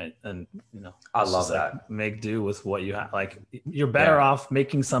 Right. And, I love that. Like, make do with what you have. Like you're better off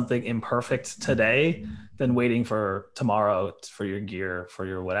making something imperfect today than waiting for tomorrow for your gear, for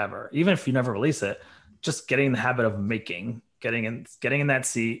your whatever. Even if you never release it, just getting in the habit of getting in that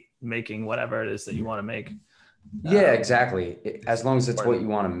seat, making whatever it is that you want to make. Yeah, exactly. As long as it's what you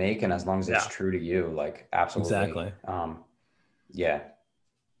want to make and as long as it's true to you, like absolutely. Exactly. Yeah.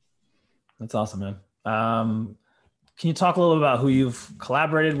 That's awesome, man. Can you talk a little about who you've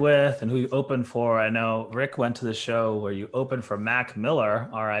collaborated with and who you opened for? I know Rick went to the show where you opened for Mac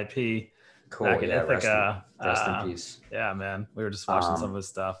Miller, RIP. Cool. back in Yeah. Ithaca. Rest in peace. Yeah, man. We were just watching some of his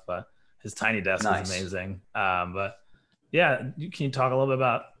stuff, but his Tiny Desk was amazing. But yeah, can you talk a little bit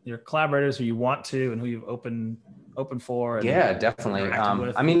about your collaborators, who you want to, and who you've open for? And yeah, definitely.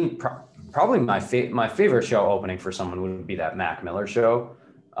 I mean, probably my favorite show opening for someone would be that Mac Miller show.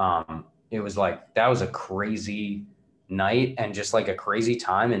 It was like, that was a crazy night and just like a crazy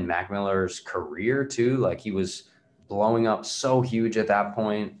time in Mac Miller's career too. Like he was blowing up so huge at that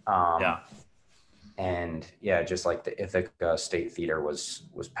point. And yeah, just like the Ithaca State Theater was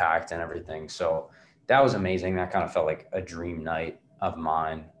packed and everything. So that was amazing. That kind of felt like a dream night of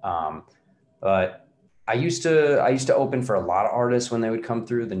mine. But I used to open for a lot of artists when they would come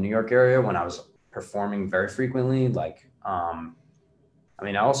through the New York area when I was performing very frequently. Like, I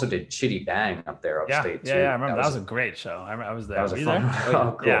mean, I also did Chitty Bang up there upstate too. Yeah, I remember that was a great show. I was there. That was a fun one.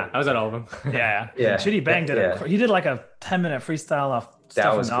 Oh, cool. Yeah, I was at all of them. Yeah. Chitty Bang he did like a 10-minute freestyle off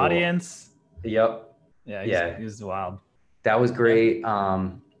stuff in the audience. Yep. Yeah, he was wild. That was great.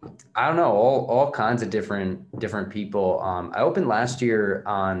 I don't know, all kinds of different people. I opened last year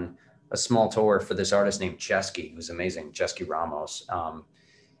on a small tour for this artist named Chesky. He was amazing, Chesky Ramos.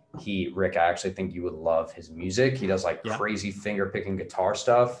 Rick, I actually think you would love his music. He does like crazy finger picking guitar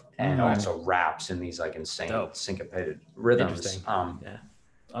stuff and also raps in these like insane syncopated rhythms.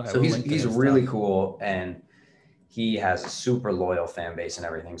 So he's really cool, and he has a super loyal fan base and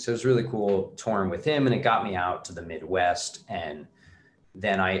everything. So it was really cool touring with him, and it got me out to the Midwest. And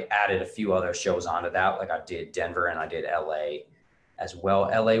then I added a few other shows onto that. Like I did Denver and I did LA as well.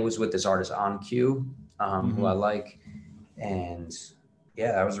 LA was with this artist On Cue, who I like. And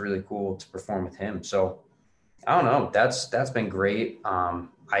yeah, that was really cool to perform with him. So I don't know, that's been great.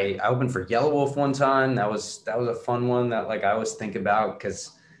 I opened for Yelawolf one time. That was a fun one that like I always think about,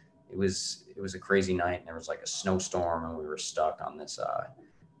 because it was a crazy night and there was like a snowstorm and we were stuck on this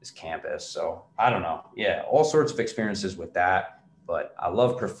campus. So I don't know. Yeah, all sorts of experiences with that, but I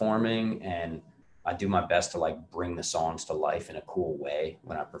love performing and I do my best to like bring the songs to life in a cool way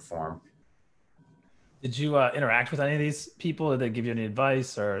when I perform. Did you interact with any of these people? Did they give you any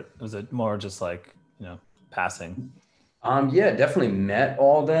advice, or was it more just like, passing? Yeah, definitely met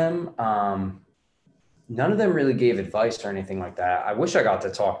all of them. None of them really gave advice or anything like that. I wish I got to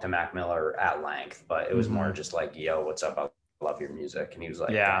talk to Mac Miller at length, but it was more just like, yo, what's up? I love your music. And he was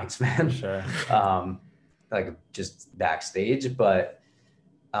like, thanks, man. Sure. Like just backstage, but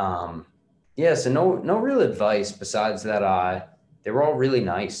so no real advice besides that. They were all really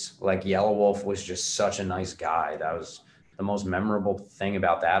nice. Like Yelawolf was just such a nice guy. That was the most memorable thing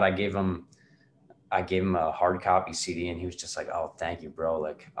about that. I gave him a hard copy CD and he was just like, oh, thank you, bro.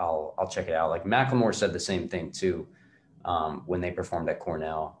 Like I'll check it out. Like Macklemore said the same thing too, when they performed at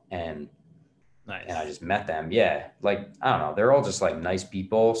Cornell, and I just met them. Yeah. Like, I don't know. They're all just like nice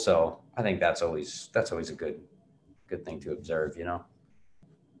people. So I think that's always a good thing to observe,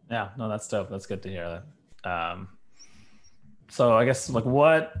 Yeah, no, that's dope. That's good to hear that. So I guess like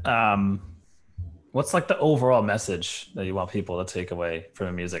what's like the overall message that you want people to take away from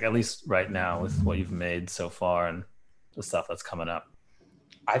the music, at least right now with what you've made so far and the stuff that's coming up?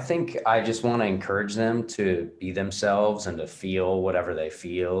 I think I just want to encourage them to be themselves and to feel whatever they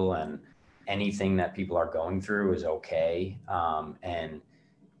feel, and anything that people are going through is okay. And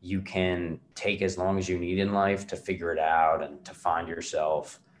you can take as long as you need in life to figure it out and to find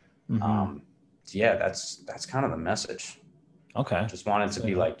yourself. Yeah, that's kind of the message. Okay. Just wanted to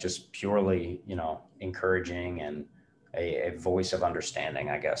be like just purely, encouraging and a voice of understanding,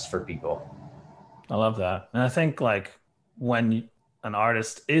 I guess, for people. I love that. And I think like when an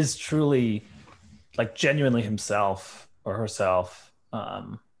artist is truly like genuinely himself or herself,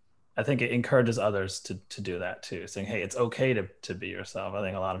 I think it encourages others to do that too, saying, hey, it's okay to be yourself. I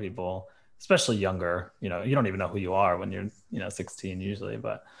think a lot of people, especially younger, you don't even know who you are when you're 16 usually,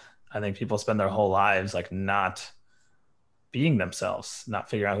 but I think people spend their whole lives like not being themselves, not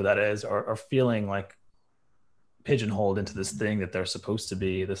figuring out who that is, or feeling like pigeonholed into this thing that they're supposed to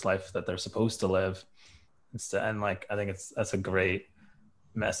be, this life that they're supposed to live. And like, I think that's a great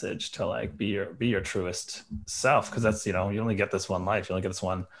message to like be your truest self. Cause that's, you only get this one life. You only get this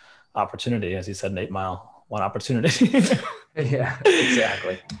one opportunity. As you said, 8 Mile, one opportunity. Yeah,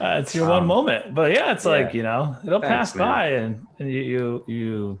 exactly. It's your one moment, but yeah, it's like, it'll pass by and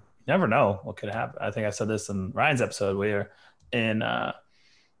you never know what could happen. I think I said this in Ryan's episode. We were in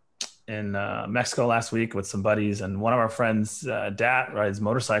Mexico last week with some buddies, and one of our friends, Dat, rides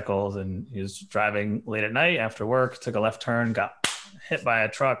motorcycles, and he was driving late at night after work, took a left turn, got hit by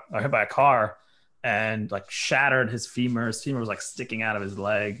a car, and like shattered his femur. His femur was like sticking out of his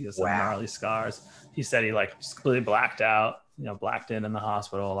leg. He has some gnarly scars. He said he like just completely blacked out, blacked in the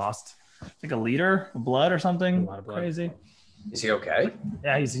hospital, lost like a liter of blood or something. A lot of blood. Crazy. Is he okay?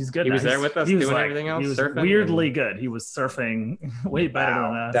 Yeah, he's good. He was there with us doing everything else. He was surfing weirdly good. He was surfing way better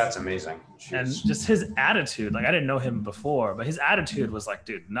than us. That's amazing. Jeez. And just his attitude, like I didn't know him before, but his attitude was like,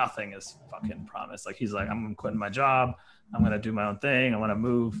 dude, nothing is fucking promised. Like he's like, I'm quitting my job. I'm gonna do my own thing. I want to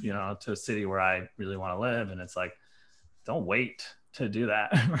move, to a city where I really want to live. And it's like, don't wait to do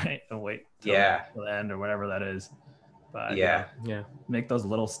that, right? Don't wait till the end or whatever that is. But yeah, make those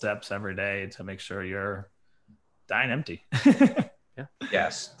little steps every day to make sure you're dying empty.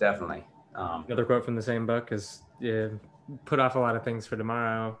 Yes, definitely. Another quote from the same book is put off a lot of things for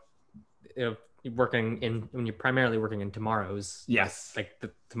tomorrow. When you're primarily working in tomorrows. Yes. Like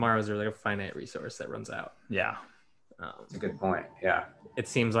the tomorrows are like a finite resource that runs out. Yeah. That's a good point. Yeah. It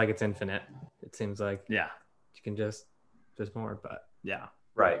seems like it's infinite. It seems like you can just, there's more, but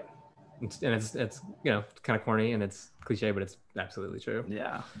right. It's kind of corny and it's cliche, but it's absolutely true.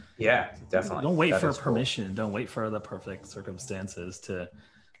 Yeah, definitely. Don't wait for permission. Cool. Don't wait for the perfect circumstances to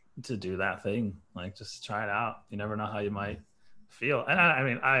do that thing. Like just try it out. You never know how you might feel.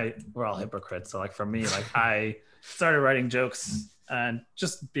 And we're all hypocrites. So like for me, like I started writing jokes and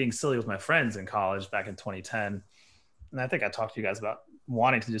just being silly with my friends in college back in 2010. And I think I talked to you guys about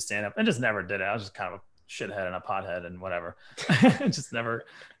wanting to do stand up and just never did it. I was just kind of a shithead and a pothead and whatever. Just never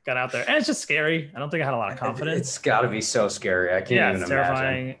got out there. And it's just scary. I don't think I had a lot of confidence. It's got to be so scary. I can't even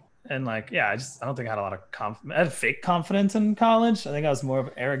terrifying. imagine. And like, I don't think I had a lot of confidence. I had fake confidence in college. I think I was more of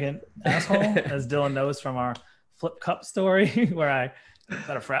an arrogant asshole, as Dylan knows from our flip cup story, where I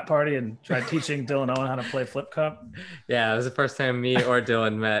had a frat party and tried teaching Dylan Owen how to play flip cup. Yeah, it was the first time me or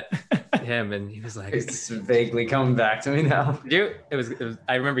Dylan met him, and he was like, "It's vaguely coming back to me now." It was.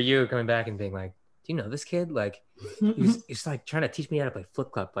 I remember you coming back and being like, "Do you know this kid? Like, he's like trying to teach me how to play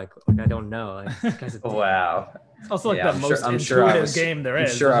flip cup. Like I don't know. Like, this guy's a dick." Wow. It's also like the most intuitive game there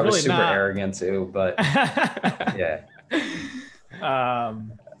is. I'm sure I was super arrogant too, but yeah.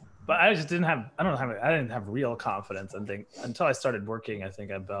 But I just didn't have. I didn't have real confidence. I think until I started working, I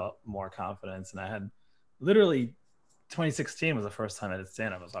think I built more confidence, and I had literally 2016 was the first time I did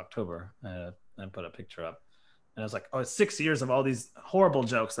stand up. It was October. I put a picture up. And I was like, oh, it's 6 years of all these horrible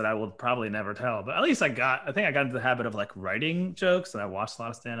jokes that I will probably never tell. But at least I think I got into the habit of like writing jokes, and I watched a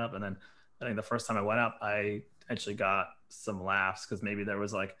lot of stand up. And then I think the first time I went up, I actually got some laughs because maybe there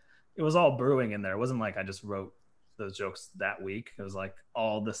was like, it was all brewing in there. It wasn't like I just wrote those jokes that week. It was like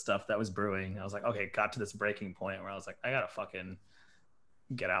all the stuff that was brewing. I was like, okay, got to this breaking point where I was like, I got to fucking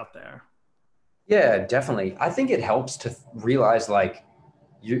get out there. Yeah, definitely. I think it helps to realize like,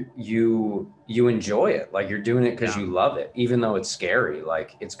 you enjoy it, like you're doing it because you love it, even though it's scary.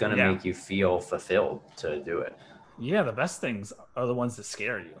 Like it's gonna make you feel fulfilled to do it. The best things are the ones that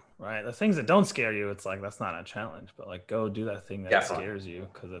scare you, right? The things that don't scare you, it's like that's not a challenge, but like go do that thing that scares you,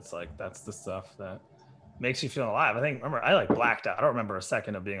 because it's like that's the stuff that makes you feel alive. Remember I like blacked out. I don't remember a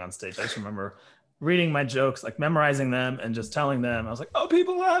second of being on stage. I just remember reading my jokes, like memorizing them and just telling them. I was like, oh,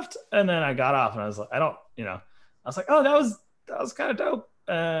 people laughed. And then I got off and I was like, I was like, oh, that was kind of dope.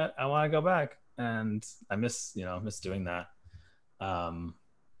 I want to go back, and I miss doing that.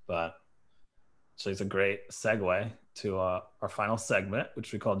 But so it's a great segue to our final segment,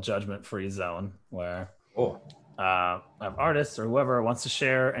 which we call Judgment Free Zone, where I have artists or whoever wants to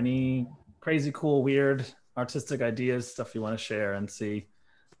share any crazy, cool, weird, artistic ideas, stuff you want to share, and see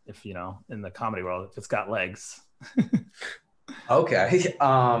if in the comedy world if it's got legs. Okay.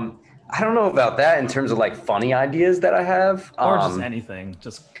 I don't know about that in terms of like funny ideas that I have. Or just anything.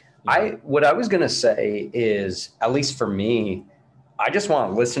 What I was going to say is, at least for me, I just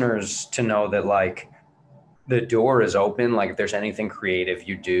want listeners to know that like the door is open. Like if there's anything creative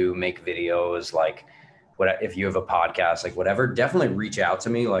you do, make videos, like if you have a podcast, like whatever, definitely reach out to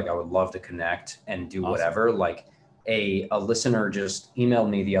me. Like I would love to connect and do whatever. Like a listener just emailed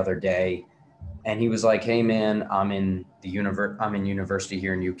me the other day, and he was like, hey man, I'm in university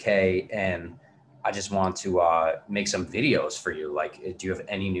here in UK, and I just want to make some videos for you. Like, do you have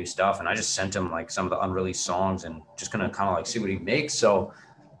any new stuff? And I just sent him like some of the unreleased songs and just gonna kind of like see what he makes. So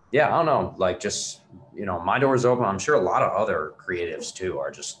yeah, I don't know, like just, my door is open. I'm sure a lot of other creatives too are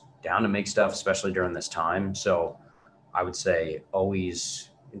just down to make stuff, especially during this time. So I would say always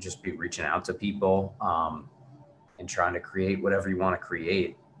just be reaching out to people and trying to create whatever you want to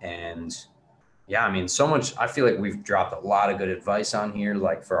create. And yeah, so much, I feel like we've dropped a lot of good advice on here,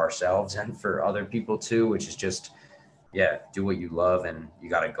 like for ourselves and for other people too, which is just, do what you love, and you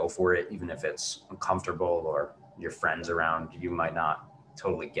got to go for it. Even if it's uncomfortable or your friends around, you might not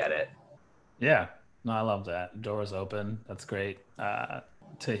totally get it. Yeah, no, I love that. Doors open. That's great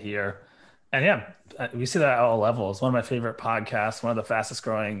to hear. And yeah, we see that at all levels. One of my favorite podcasts, one of the fastest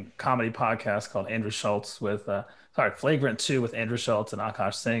growing comedy podcasts called Andrew Schultz with, Flagrant 2 with Andrew Schultz and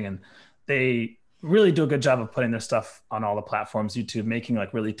Akash Singh. And they really do a good job of putting their stuff on all the platforms, YouTube, making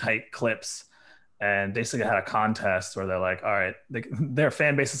like really tight clips. And basically had a contest where they're like, all right, their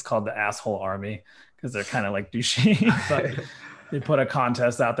fan base is called the Asshole Army because they're kind of like douchey. But they put a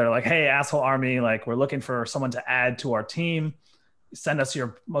contest out there like, hey, Asshole Army, like we're looking for someone to add to our team. Send us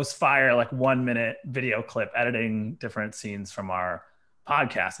your most fire, like 1 minute video clip editing different scenes from our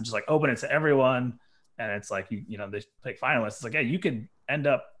podcast, and just like open it to everyone. And it's like, they pick finalists. It's like, yeah, you could end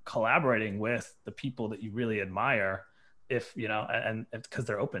up collaborating with the people that you really admire if, and because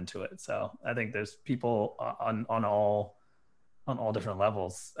they're open to it. So I think there's people on all different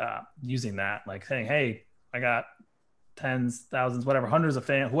levels using that, like saying, hey, I got tens, thousands, whatever, hundreds of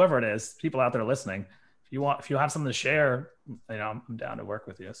fans, whoever it is, people out there listening. If you have something to share, I'm down to work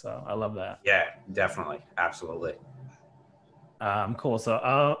with you. So I love that. Yeah, definitely. Absolutely. Cool. So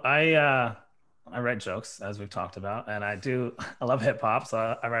I write jokes, as we've talked about, and I love hip hop.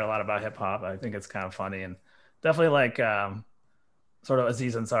 So I write a lot about hip hop. I think it's kind of funny and definitely like sort of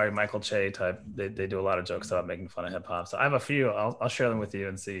Aziz Ansari, Michael Che type. They do a lot of jokes about making fun of hip hop. So I have a few. I'll share them with you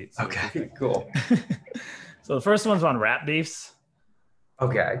and see. Okay, cool. So the first one's on rap beefs.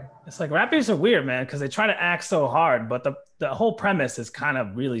 Okay. It's like rap beefs are weird, man, because they try to act so hard, but the whole premise is kind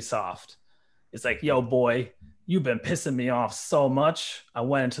of really soft. It's like, yo, boy, you've been pissing me off so much. I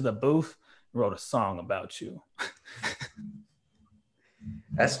went into the booth, wrote a song about you.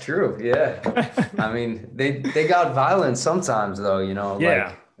 That's true. Yeah. I mean, they got violent sometimes though,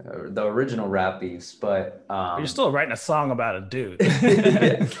 yeah. Like the original rap beefs, but you're still writing a song about a dude.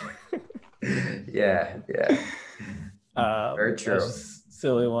 Yeah. Very true.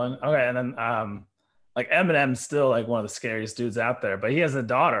 Silly one. Okay, and then like Eminem's still like one of the scariest dudes out there, but he has a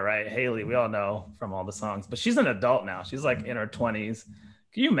daughter, right? Haley, we all know from all the songs, but she's an adult now. She's like in her 20s.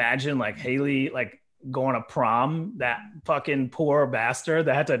 Can you imagine like Haley like going to prom, that fucking poor bastard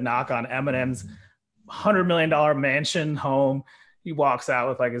that had to knock on Eminem's $100 million mansion home? He walks out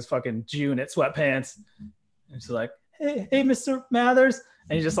with like his fucking G-Unit sweatpants. And she's like, hey, Mr. Mathers.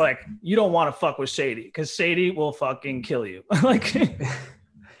 And he's just like, you don't want to fuck with Shady because Shady will fucking kill you. Like,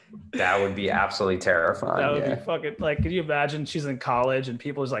 that would be absolutely terrifying. That would be fucking like, could you imagine she's in college and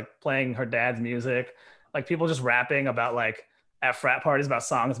people just like playing her dad's music? Like people just rapping about like at frat parties about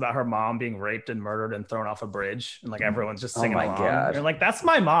songs about her mom being raped and murdered and thrown off a bridge. And like everyone's just singing along. God. You're like, that's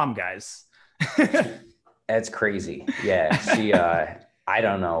my mom, guys. That's crazy. Yeah. She, I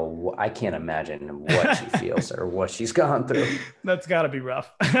don't know. I can't imagine what she feels or what she's gone through. That's got to be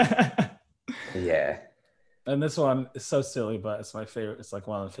rough. Yeah. And this one is so silly, but it's my favorite. It's like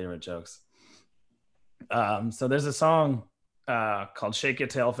one of the favorite jokes. So there's a song called Shake Your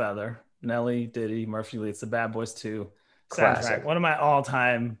Tail Feather. Nelly, Diddy, Murphy Lee. It's the Bad Boys 2 soundtrack. Classic. One of my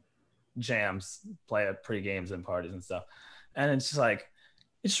all-time jams. Play at pre-games and parties and stuff. And it's just like,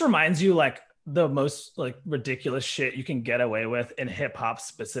 it just reminds you like the most like ridiculous shit you can get away with in hip hop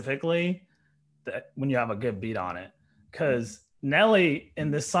specifically, that when you have a good beat on it. Because Nelly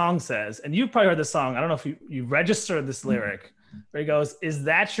in this song says, and you've probably heard this song, I don't know if you registered this lyric, where he goes, is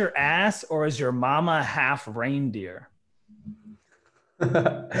that your ass or is your mama half reindeer?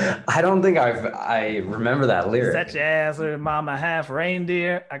 I don't think I remember that lyric. Is that your ass or your mama half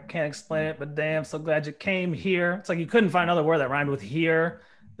reindeer? I can't explain it, but damn, so glad you came here. It's like you couldn't find another word that rhymed with here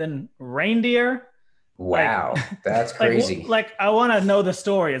than reindeer. Wow, like, that's crazy. Like I want to know the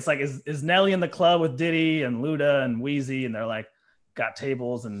story. It's like, is Nelly in the club with Diddy and Luda and Wheezy, and they're like got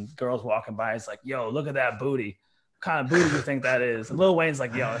tables and girls walking by. It's like, yo, look at that booty. What kind of booty do you think that is? And Lil Wayne's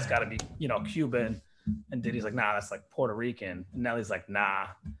like, yo, it's got to be, Cuban. And Diddy's like, nah, that's like Puerto Rican. And Nelly's like, nah,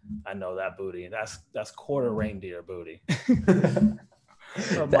 I know that booty. That's quarter reindeer booty.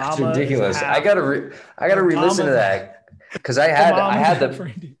 That's ridiculous. I gotta re-listen to that because I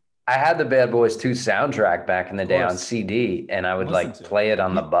had the Bad Boys 2 soundtrack back in the day on CD, and I would like play it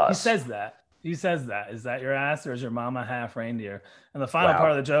on the bus. He says that. Is that your ass or is your mama half reindeer? And the final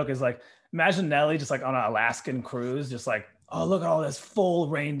part of the joke is like, imagine Nelly just like on an Alaskan cruise, just like, oh, look at all this full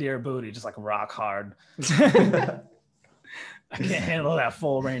reindeer booty, just like rock hard. I can't handle that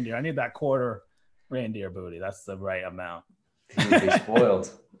full reindeer. I need that quarter reindeer booty. That's the right amount. You would be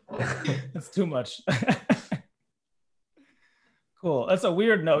spoiled. It's too much. Cool. That's a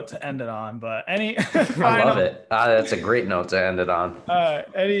weird note to end it on, but I love it. That's a great note to end it on.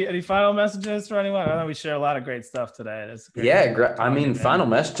 Any final messages for anyone? I know we share a lot of great stuff today. I mean, final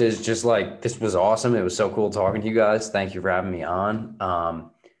messages, just like, this was awesome. It was so cool talking to you guys. Thank you for having me on.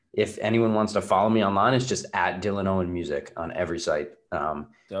 if anyone wants to follow me online, it's just at Dylan Owen Music on every site. And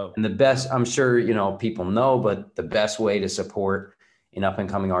the best, I'm sure, you know, people know, but the best way to support an up and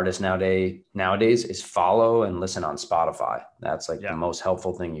coming artist nowadays is follow and listen on Spotify. That's like the most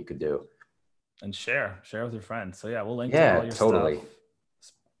helpful thing you could do. And share with your friends. So yeah, we'll link to all your stuff.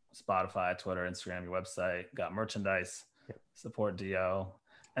 Spotify, Twitter, Instagram, your website, got merchandise, support DO.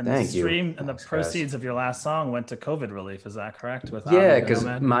 And the stream and the proceeds of your last song went to COVID relief. Is that correct? Because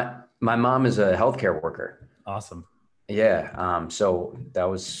my mom is a healthcare worker. Awesome. Yeah. So that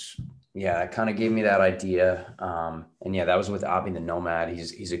was, it kind of gave me that idea. And that was with Avi the Nomad.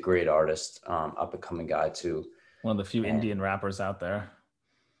 He's a great artist, up and coming guy too. One of the few Indian rappers out there.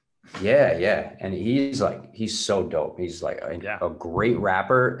 Yeah. And he's so dope. He's like a great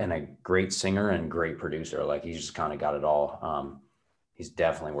rapper and a great singer and great producer. Like he's just kind of got it all. He's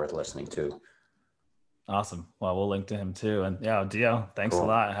definitely worth listening to. Awesome. Well, we'll link to him too. And Dio, thanks a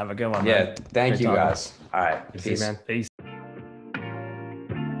lot. Have a good one. Yeah. Man. Thank you guys. All right. Peace, man. Peace.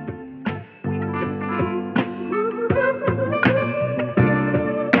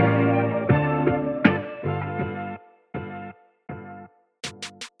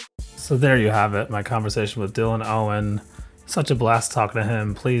 So there you have it. My conversation with Dylan Owen. Such a blast talking to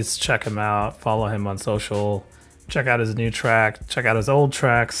him. Please check him out. Follow him on social. Check out his new track, check out his old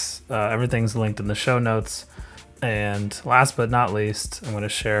tracks. Everything's linked in the show notes. And last but not least, I'm going to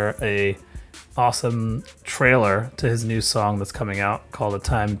share a awesome trailer to his new song that's coming out called A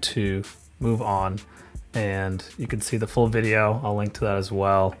Time to Move On. And you can see the full video. I'll link to that as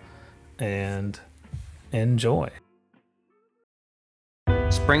well. And enjoy.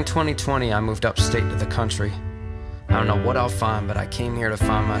 Spring 2020, I moved upstate to the country. I don't know what I'll find, but I came here to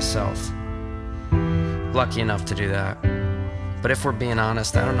find myself. Lucky enough to do that. But if we're being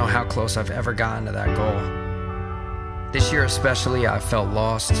honest, I don't know how close I've ever gotten to that goal. This year especially, I felt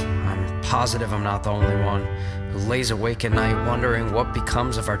lost. I'm positive I'm not the only one who lays awake at night wondering what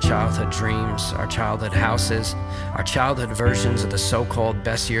becomes of our childhood dreams, our childhood houses, our childhood versions of the so-called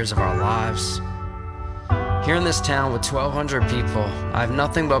best years of our lives. Here in this town with 1,200 people, I have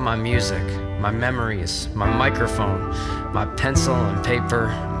nothing but my music, my memories, my microphone, my pencil and paper,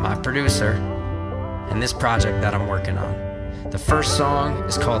 my producer, and this project that I'm working on. The first song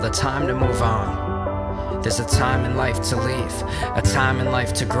is called A Time to Move On. There's a time in life to leave, a time in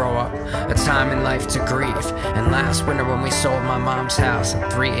life to grow up, a time in life to grieve. And last winter when we sold my mom's house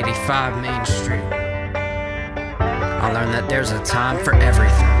at 385 Main Street, I learned that there's a time for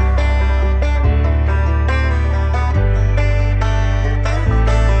everything.